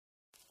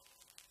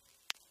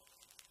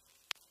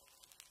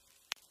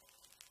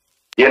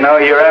You know,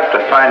 you're apt to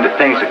find that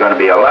things are going to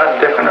be a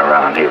lot different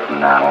around here from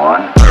now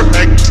on.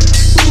 Perfect.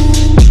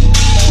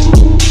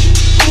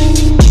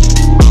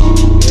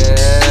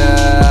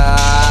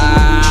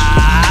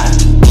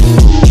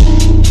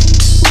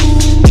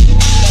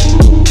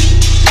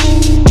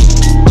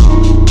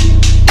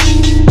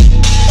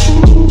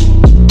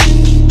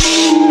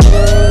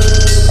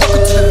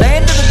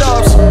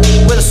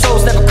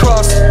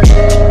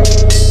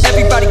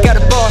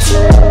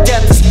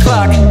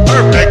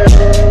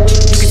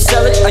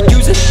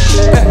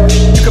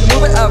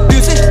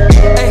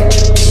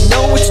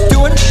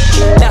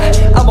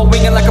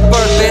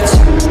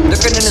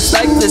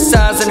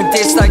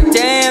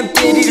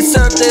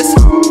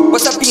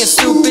 What's up being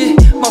stupid?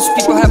 Most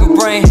people have a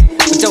brain,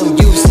 but don't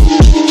use it.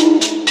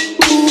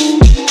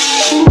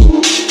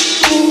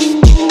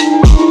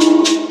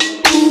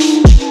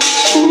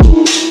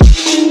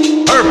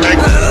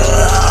 Perfect.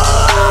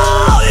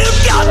 Oh, you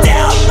got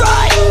damn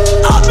right.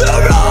 I'm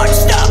your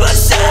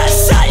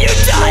ARCHNEMESIS, and you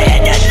die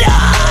in the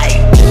night.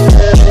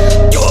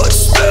 Your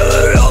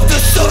spirit of the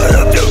son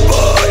of your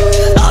boy.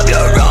 I'm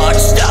your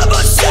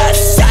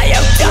ARCHNEMESIS, and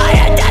you die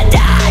in the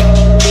night.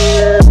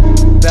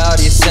 Bow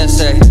to your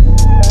sensei.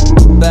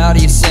 Bow to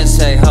your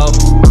sensei, ho.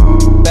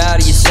 Bow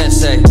to your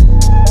sensei.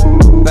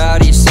 Bow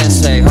to your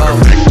sensei, ho.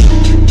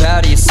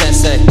 Bow to your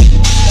sensei.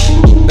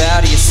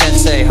 Bow to your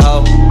sensei,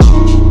 ho.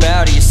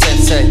 Bow to your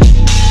sensei.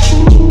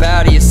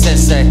 Bow to your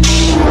sensei.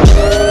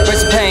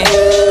 Raise the pain,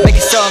 make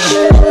it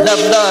stronger.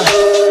 Love,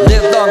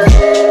 live longer.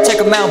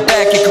 Take a mount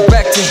back and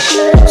correct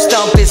it.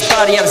 Stomp his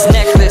body out his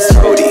necklace.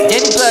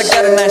 Danny blood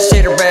got a nice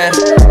shade of red.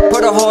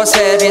 Put a horse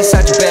head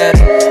inside your bed.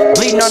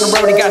 Bleeding on the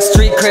road, he got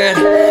street cred.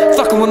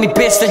 Fucking with me,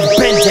 bitch, then you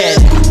been dead.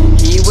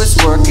 He was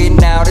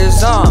working out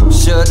his arm,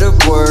 should've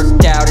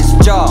worked out his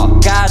jaw.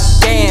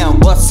 Goddamn,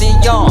 what's he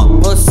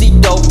on? Pussy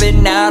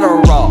doping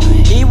Adderall.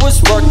 He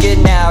was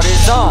working out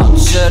his arm,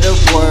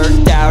 should've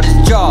worked out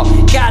his jaw.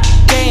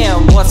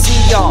 Goddamn, what's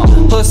he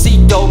on? Pussy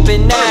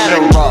doping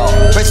Adderall.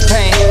 Raise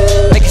pain,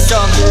 make it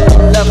stronger.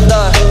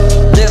 Love,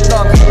 live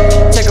longer.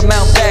 Take a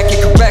mount back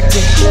and correct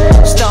it.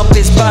 Stomp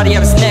his body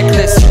out his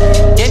necklace.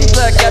 Danny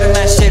blood got a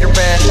nice shade of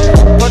red.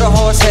 Put a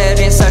horse head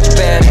inside your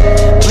bed.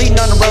 Bleeding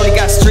on the road, he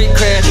got street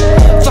cred.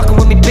 Fucking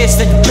with me, bitch,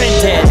 then you been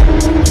dead.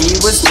 He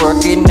was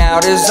working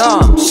out his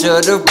arm,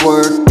 should've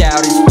worked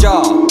out his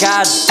jaw.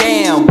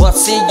 Goddamn,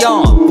 what's he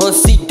on?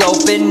 Pussy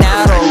doping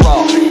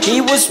Adderall.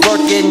 He was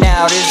working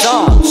out his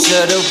arm,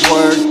 should've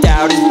worked